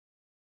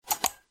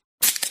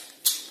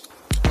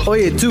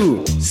Oye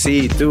tú,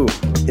 sí tú,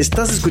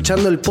 estás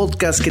escuchando el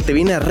podcast que te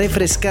viene a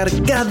refrescar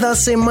cada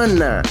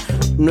semana.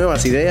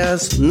 Nuevas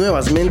ideas,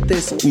 nuevas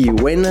mentes y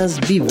buenas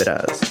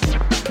vibras.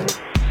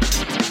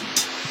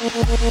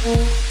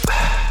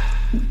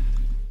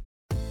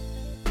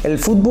 El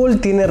fútbol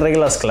tiene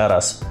reglas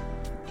claras.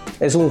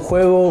 Es un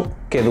juego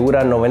que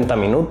dura 90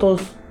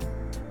 minutos,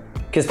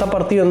 que está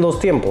partido en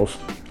dos tiempos,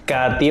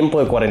 cada tiempo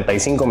de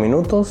 45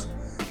 minutos.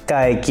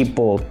 Cada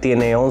equipo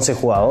tiene 11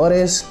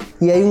 jugadores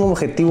y hay un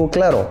objetivo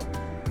claro,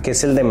 que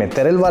es el de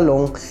meter el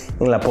balón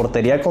en la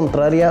portería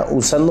contraria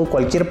usando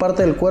cualquier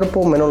parte del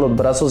cuerpo menos los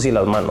brazos y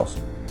las manos.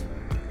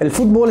 El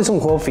fútbol es un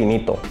juego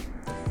finito,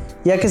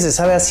 ya que se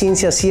sabe a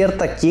ciencia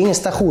cierta quién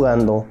está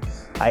jugando,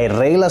 hay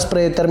reglas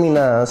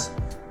predeterminadas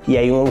y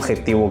hay un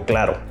objetivo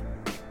claro.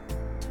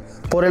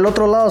 Por el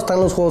otro lado están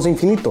los juegos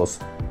infinitos,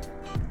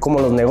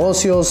 como los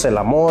negocios, el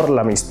amor,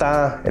 la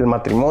amistad, el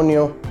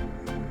matrimonio.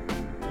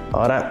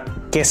 Ahora,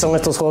 ¿qué son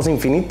estos juegos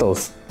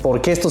infinitos?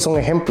 ¿Por qué estos son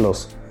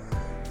ejemplos?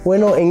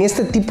 Bueno, en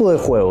este tipo de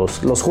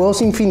juegos, los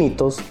juegos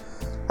infinitos,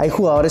 hay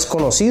jugadores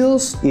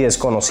conocidos y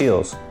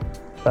desconocidos.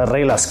 Las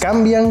reglas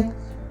cambian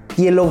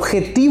y el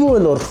objetivo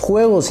de los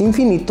juegos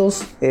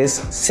infinitos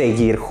es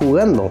seguir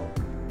jugando.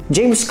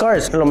 James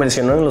Cars lo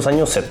mencionó en los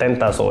años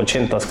 70 o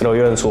 80, creo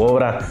yo, en su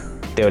obra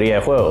Teoría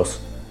de Juegos.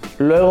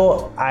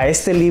 Luego a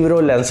este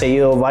libro le han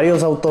seguido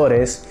varios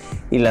autores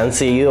y le han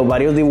seguido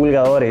varios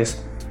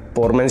divulgadores.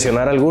 Por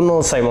mencionar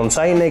algunos, Simon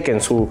Sinek en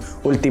su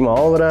última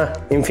obra,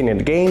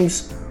 Infinite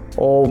Games,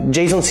 o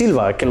Jason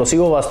Silva, que lo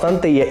sigo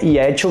bastante y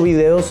ha hecho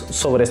videos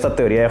sobre esta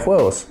teoría de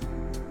juegos.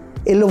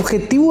 El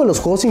objetivo de los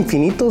juegos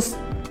infinitos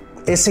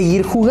es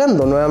seguir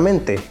jugando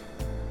nuevamente.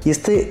 Y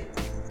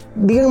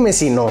díganme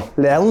si no,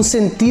 le da un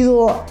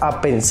sentido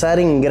a pensar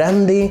en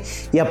grande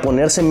y a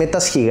ponerse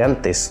metas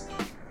gigantes.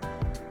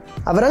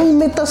 Habrán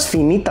metas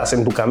finitas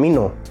en tu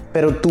camino,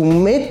 pero tu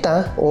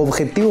meta o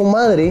objetivo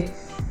madre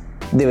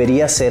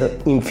debería ser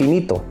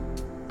infinito.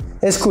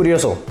 Es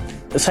curioso,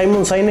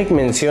 Simon Sinek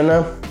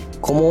menciona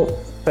cómo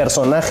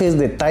personajes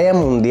de talla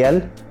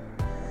mundial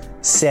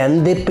se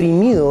han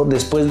deprimido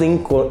después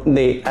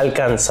de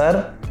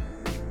alcanzar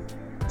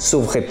su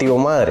objetivo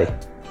madre.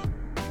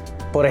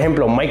 Por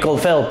ejemplo, Michael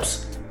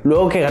Phelps,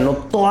 luego que ganó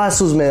todas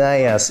sus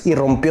medallas y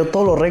rompió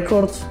todos los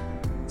récords,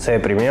 se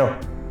deprimió.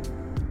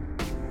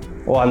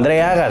 O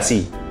Andre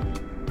Agassi,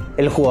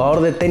 el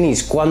jugador de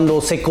tenis,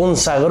 cuando se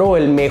consagró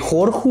el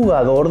mejor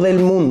jugador del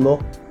mundo,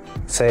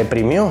 se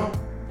deprimió.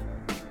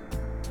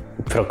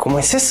 ¿Pero cómo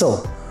es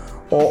eso?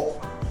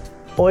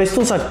 O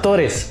estos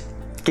actores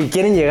que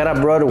quieren llegar a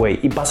Broadway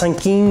y pasan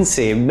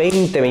 15,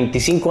 20,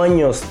 25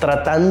 años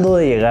tratando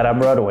de llegar a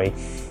Broadway.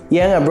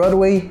 Llegan a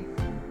Broadway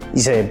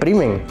y se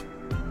deprimen.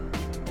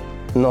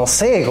 No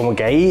sé, como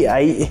que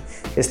ahí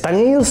están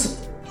ellos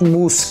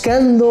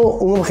buscando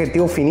un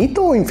objetivo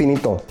finito o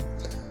infinito.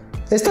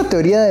 Esta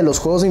teoría de los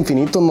juegos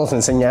infinitos nos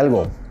enseña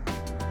algo.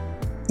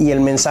 Y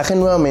el mensaje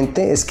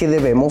nuevamente es que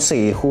debemos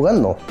seguir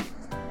jugando.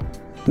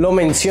 Lo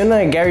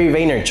menciona Gary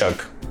Vaynerchuk,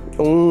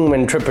 un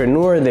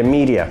entrepreneur de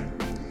media,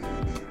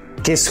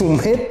 que su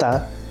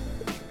meta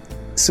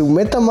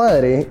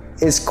madre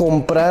es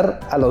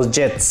comprar a los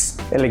Jets,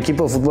 el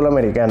equipo de fútbol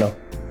americano.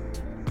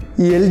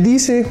 Y él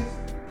dice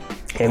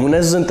en una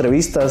de sus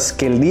entrevistas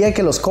que el día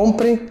que los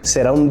compre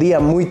será un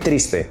día muy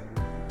triste.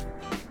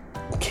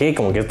 ¿Qué?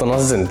 Como que esto no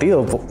hace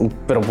sentido.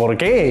 ¿Pero por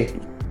qué?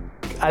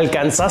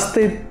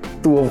 Alcanzaste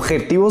tu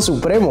objetivo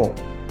supremo.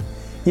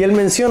 Y él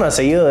menciona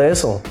seguido de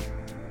eso: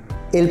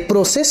 el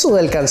proceso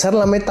de alcanzar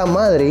la meta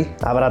madre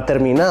habrá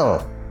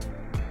terminado.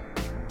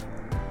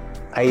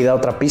 Ahí da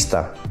otra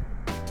pista.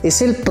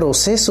 Es el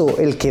proceso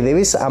el que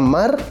debes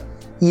amar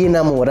y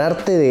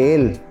enamorarte de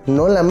él,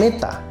 no la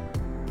meta.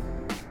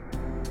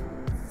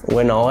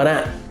 Bueno,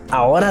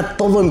 ahora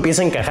todo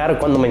empieza a encajar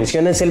cuando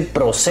mencionas el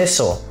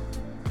proceso.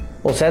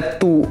 O sea,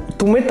 tu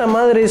meta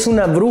madre es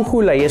una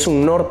brújula y es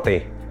un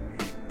norte.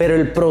 Pero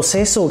el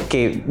proceso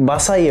que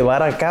vas a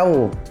llevar a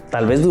cabo,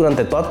 tal vez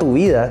durante toda tu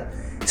vida,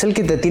 es el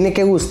que te tiene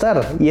que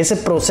gustar. Y ese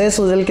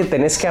proceso es el que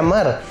tenés que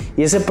amar.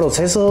 Y ese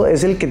proceso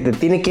es el que te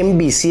tiene que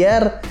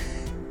enviciar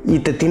y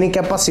te tiene que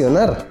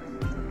apasionar.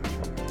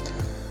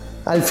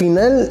 Al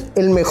final,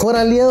 el mejor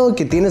aliado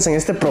que tienes en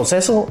este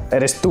proceso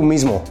eres tú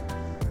mismo.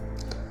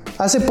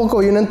 Hace poco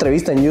vi una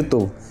entrevista en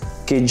YouTube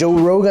que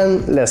Joe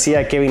Rogan le hacía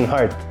a Kevin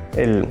Hart,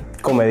 el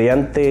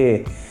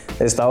comediante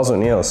de Estados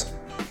Unidos.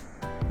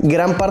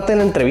 Gran parte de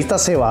la entrevista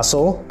se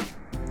basó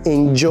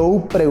en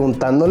Joe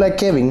preguntándole a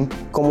Kevin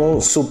cómo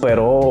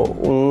superó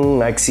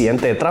un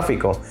accidente de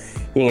tráfico.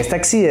 Y en este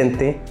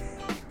accidente,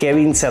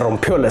 Kevin se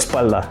rompió la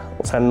espalda.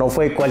 O sea, no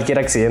fue cualquier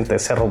accidente,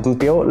 se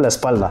rompió la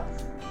espalda.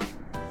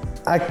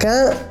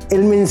 Acá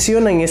él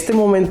menciona en este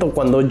momento,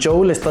 cuando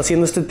Joe le está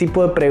haciendo este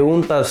tipo de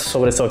preguntas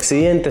sobre su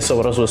accidente,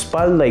 sobre su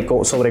espalda y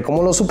sobre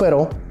cómo lo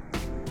superó,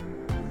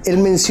 él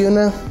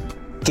menciona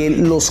que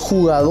los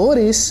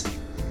jugadores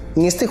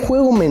en este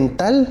juego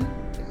mental,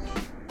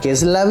 que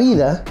es la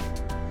vida,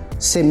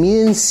 se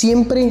miden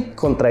siempre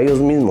contra ellos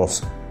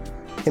mismos.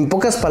 En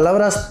pocas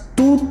palabras,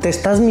 tú te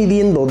estás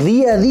midiendo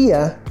día a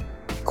día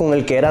con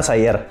el que eras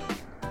ayer.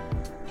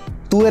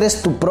 Tú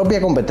eres tu propia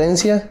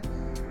competencia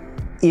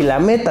y la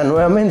meta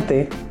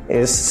nuevamente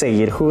es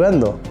seguir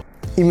jugando.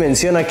 Y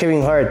menciona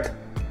Kevin Hart: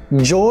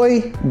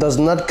 Joy does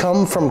not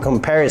come from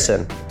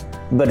comparison,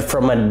 but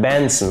from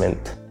advancement.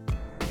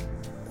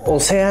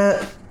 O sea,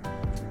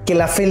 que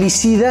la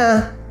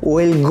felicidad o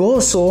el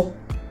gozo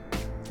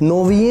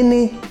no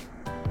viene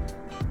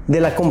de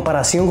la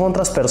comparación con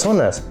otras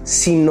personas,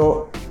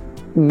 sino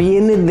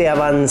viene de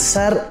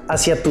avanzar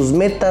hacia tus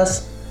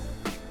metas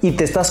y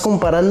te estás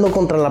comparando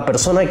contra la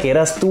persona que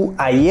eras tú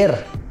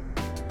ayer.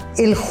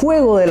 El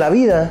juego de la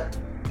vida,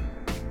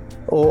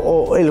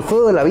 o el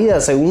juego de la vida,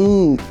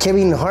 según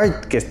Kevin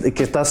Hart,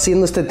 que está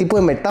haciendo este tipo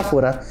de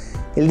metáfora,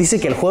 él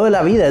dice que el juego de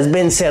la vida es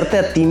vencerte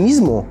a ti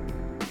mismo,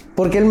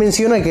 porque él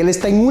menciona que él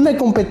está en una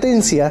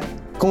competencia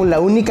con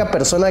la única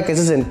persona que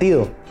hace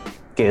sentido,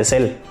 que es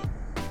él.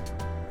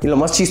 Y lo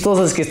más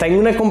chistoso es que está en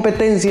una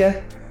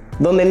competencia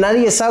donde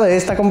nadie sabe de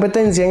esta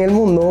competencia en el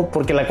mundo,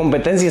 porque la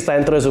competencia está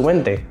dentro de su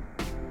mente.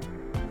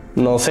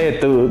 No sé,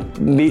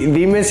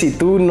 dime si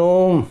tú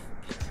no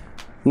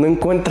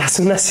encuentras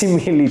una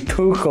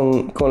similitud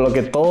con lo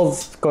que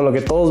todos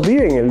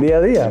viven el día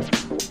a día.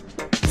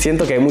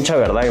 Siento que hay mucha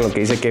verdad en lo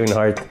que dice Kevin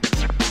Hart.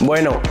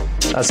 Bueno,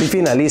 así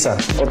finaliza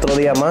otro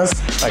día más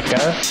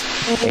acá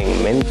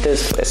en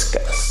Mentes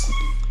Frescas.